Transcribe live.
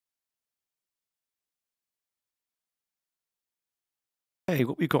Hey,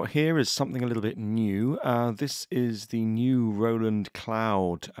 what we've got here is something a little bit new. This is the new Roland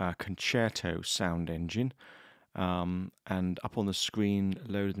Cloud Concerto sound engine. And up on the screen,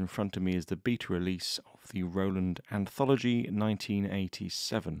 loaded in front of me, is the beta release of the Roland Anthology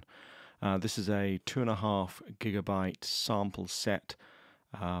 1987. This is a 2.5 gigabyte sample set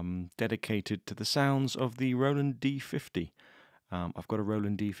dedicated to the sounds of the Roland D50. I've got a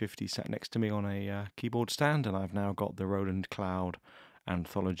Roland D50 sat next to me on a keyboard stand, and I've now got the Roland Cloud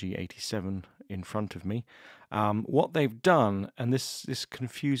Anthology 87 in front of me. What they've done, and this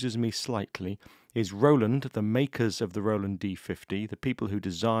confuses me slightly, is Roland, the makers of the Roland D50, the people who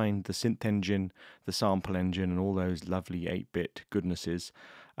designed the synth engine, the sample engine, and all those lovely 8-bit goodnesses,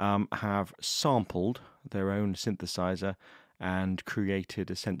 have sampled their own synthesizer and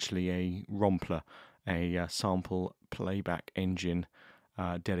created essentially a Rompler, a sample playback engine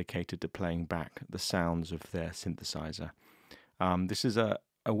dedicated to playing back the sounds of their synthesizer. This is a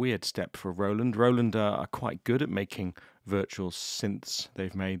weird step for Roland. Roland are quite good at making virtual synths.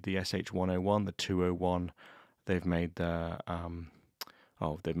 They've made the SH-101, the 201. They've made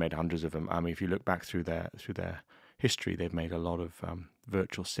they've made hundreds of them. I mean, if you look back through their history, they've made a lot of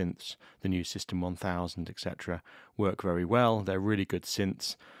virtual synths. The new System 1000, etc., work very well. They're really good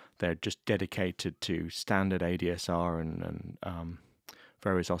synths. They're just dedicated to standard ADSR and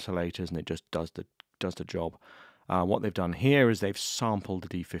various oscillators, and it just does the job. What they've done here is they've sampled the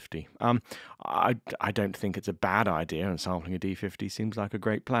D50. I don't think it's a bad idea, and sampling a D50 seems like a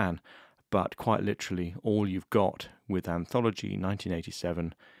great plan. But quite literally, all you've got with Anthology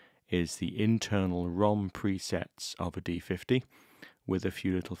 1987 is the internal ROM presets of a D50 with a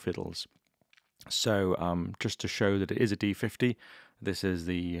few little fiddles. So just to show that it is a D50, this is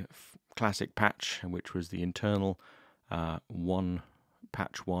the classic patch, which was the internal bank 1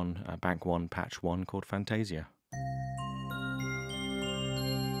 patch 1 called Fantasia.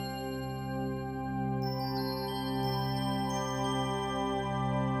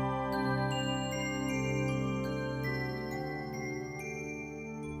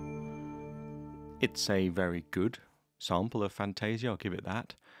 It's a very good sample of Fantasia, I'll give it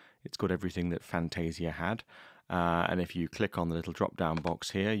that. It's got everything that Fantasia had. And if you click on the little drop-down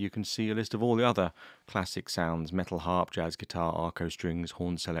box here, you can see a list of all the other classic sounds: metal harp, jazz guitar, arco strings,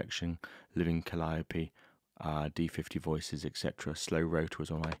 horn selection, living calliope, D50 voices, etc. Slow rotor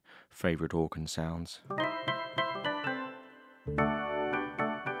was one of my favourite organ sounds.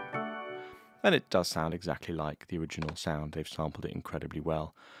 And it does sound exactly like the original sound. They've sampled it incredibly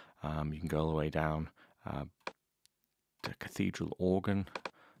well. You can go all the way down to cathedral organ,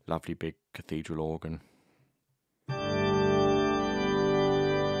 lovely big cathedral organ.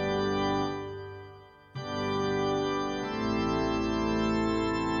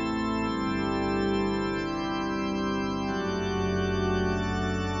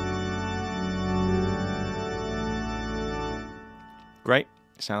 Great.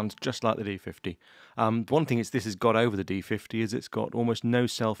 Sounds just like the D50. One thing this has got over the D50 is it's got almost no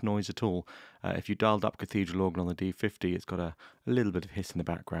self-noise at all. If you dialed up cathedral organ on the D50, it's got a little bit of hiss in the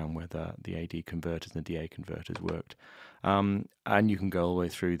background where the AD converters and the DA converters worked. And you can go all the way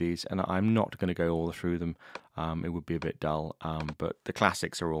through these, and I'm not going to go all through them. It would be a bit dull, but the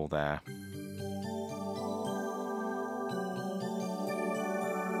classics are all there.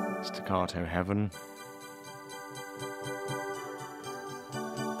 Staccato heaven.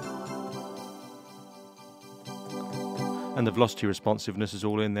 And the velocity responsiveness is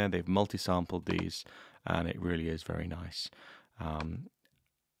all in there. They've multi-sampled these, and it really is very nice.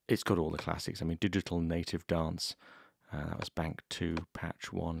 It's got all the classics. I mean, digital native dance. That was bank 2,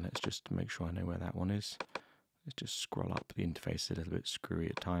 patch 1. Let's just make sure I know where that one is. Let's just scroll up. The interface is a little bit screwy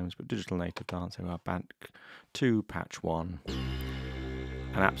at times, but digital native dance. There we are, bank 2, patch 1.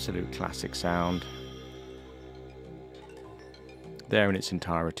 An absolute classic sound. There in its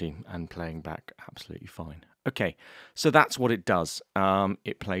entirety, and playing back absolutely fine. Okay, so that's what it does.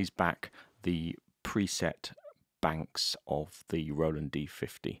 It plays back the preset banks of the Roland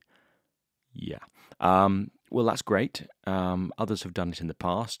D50. Yeah. Well, that's great. Others have done it in the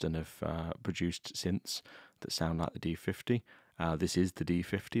past and have produced synths that sound like the D50. This is the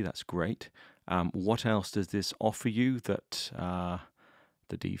D50. That's great. What else does this offer you that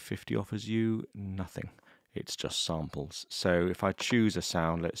the D50 offers you? Nothing. It's just samples. So if I choose a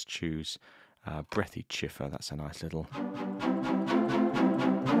sound, let's choose Breathy Chiffer. That's a nice little...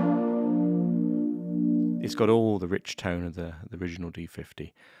 It's got all the rich tone of the original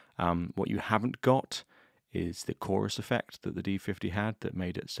D50. What you haven't got is the chorus effect that the D50 had that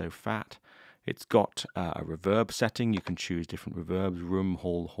made it so fat. It's got a reverb setting. You can choose different reverbs: room,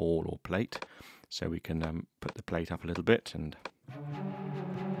 hall, or plate. So we can put the plate up a little bit and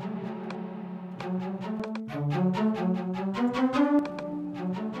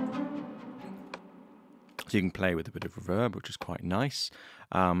So you can play with a bit of reverb, which is quite nice.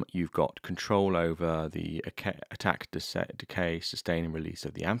 You've got control over the attack, decay, sustain and release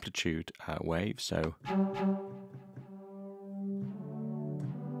of the amplitude wave. So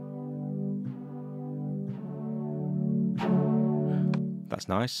that's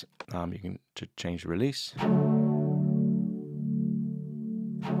nice. You can change the release.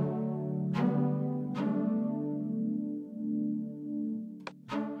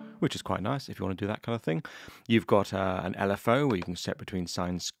 Which is quite nice if you want to do that kind of thing. You've got an LFO where you can set between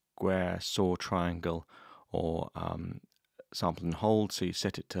sine, square, saw, triangle, or sample and hold. So you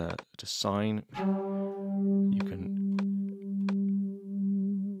set it to sine. You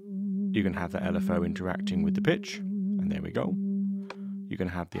can have the LFO interacting with the pitch, and there we go. You can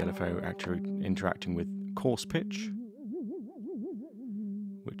have the LFO actually interacting with coarse pitch,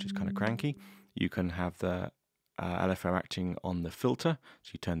 which is kind of cranky. You can have the LFO acting on the filter,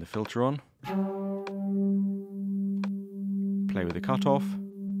 so you turn the filter on, play with the cutoff,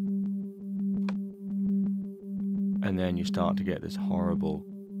 and then you start to get this horrible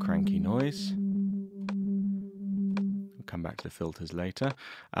cranky noise. We'll come back to the filters later.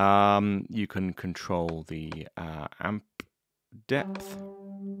 You can control the amp depth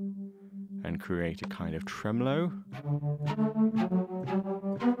and create a kind of tremolo.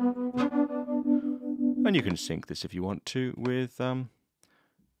 And you can sync this if you want to with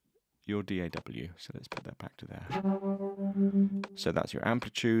your DAW. So let's put that back to there. So that's your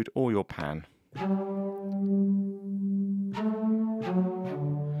amplitude or your pan.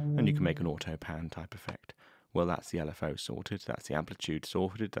 And you can make an auto pan type effect. Well, that's the LFO sorted, that's the amplitude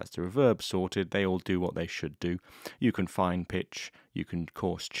sorted, that's the reverb sorted. They all do what they should do. You can fine pitch, you can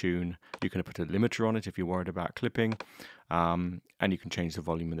coarse tune, you can put a limiter on it if you're worried about clipping, and you can change the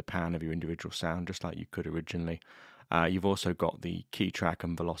volume and the pan of your individual sound just like you could originally. You've also got the key track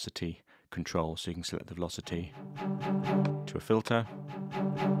and velocity control, so you can select the velocity to a filter.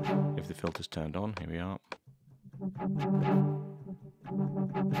 If the filter's turned on, here we are.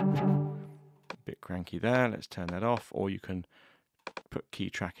 Bit cranky there, let's turn that off, or you can put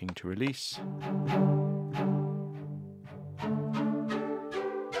key tracking to release.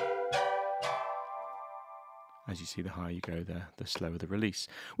 As you see, the higher you go, the slower the release,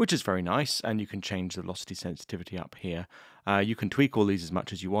 which is very nice, and you can change the velocity sensitivity up here. You can tweak all these as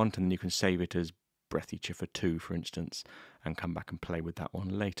much as you want, and then you can save it as Breathy Chiffer 2, for instance, and come back and play with that one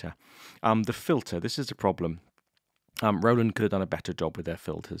later. The filter, this is a problem. Roland could have done a better job with their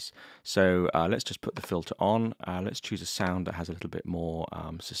filters. So let's just put the filter on. Let's choose a sound that has a little bit more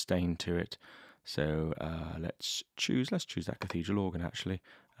sustain to it. So let's choose that cathedral organ actually,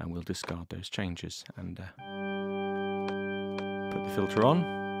 and we'll discard those changes and put the filter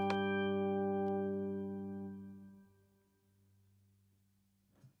on.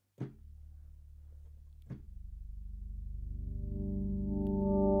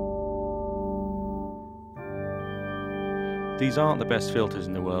 These aren't the best filters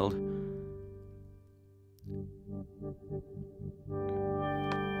in the world.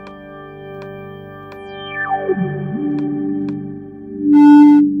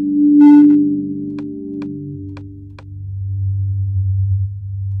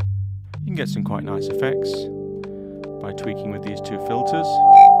 You can get some quite nice effects by tweaking with these two filters,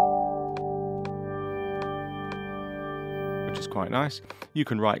 which is quite nice. You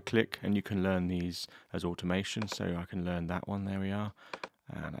can right click and you can learn these as automation, so I can learn that one, there we are,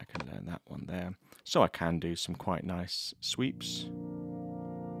 and I can learn that one there. So I can do some quite nice sweeps.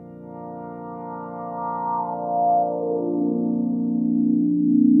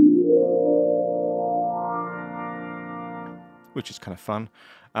 Which is kind of fun.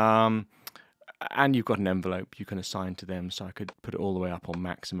 And you've got an envelope you can assign to them, so I could put it all the way up on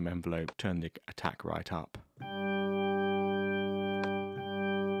maximum envelope, turn the attack right up.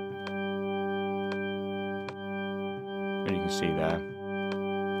 And you can see there,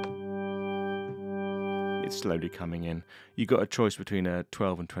 it's slowly coming in. You've got a choice between a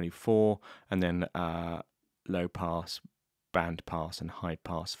 12 and 24, and then low pass, band pass and high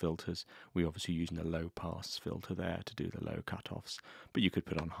pass filters. We're obviously using the low pass filter there to do the low cutoffs, but you could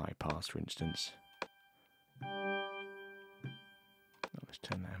put on high pass, for instance. Let's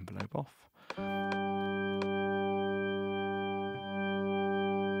turn that envelope off.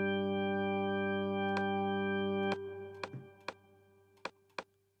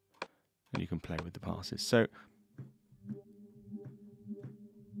 And you can play with the passes. So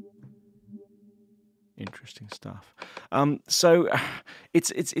interesting stuff. So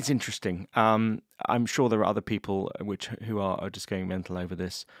it's interesting. I'm sure there are other people who are just going mental over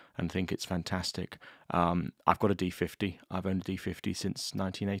this and think it's fantastic. I've got a D50. I've owned a D50 since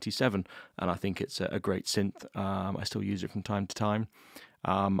 1987, and I think it's a great synth. I still use it from time to time.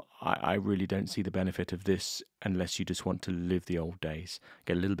 I really don't see the benefit of this unless you just want to live the old days,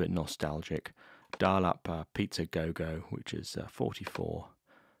 get a little bit nostalgic. Dial up Pizza Go Go, which is 44,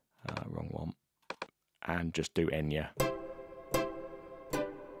 wrong one, and just do Enya.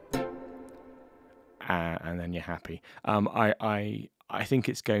 And then you're happy. I think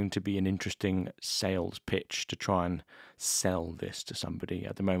it's going to be an interesting sales pitch to try and sell this to somebody.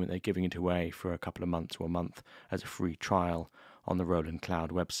 At the moment, they're giving it away for a couple of months or a month as a free trial on the Roland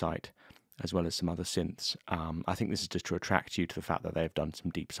Cloud website, as well as some other synths. I think this is just to attract you to the fact that they've done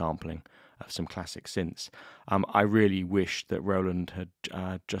some deep sampling of some classic synths. I really wish that Roland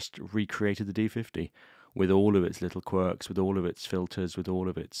had just recreated the D50 with all of its little quirks, with all of its filters, with all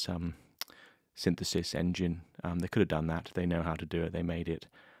of its synthesis engine. They could have done that. They know how to do it. They made it.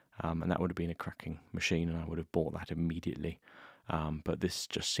 And that would have been a cracking machine, and I would have bought that immediately. But this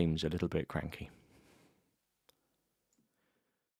just seems a little bit cranky.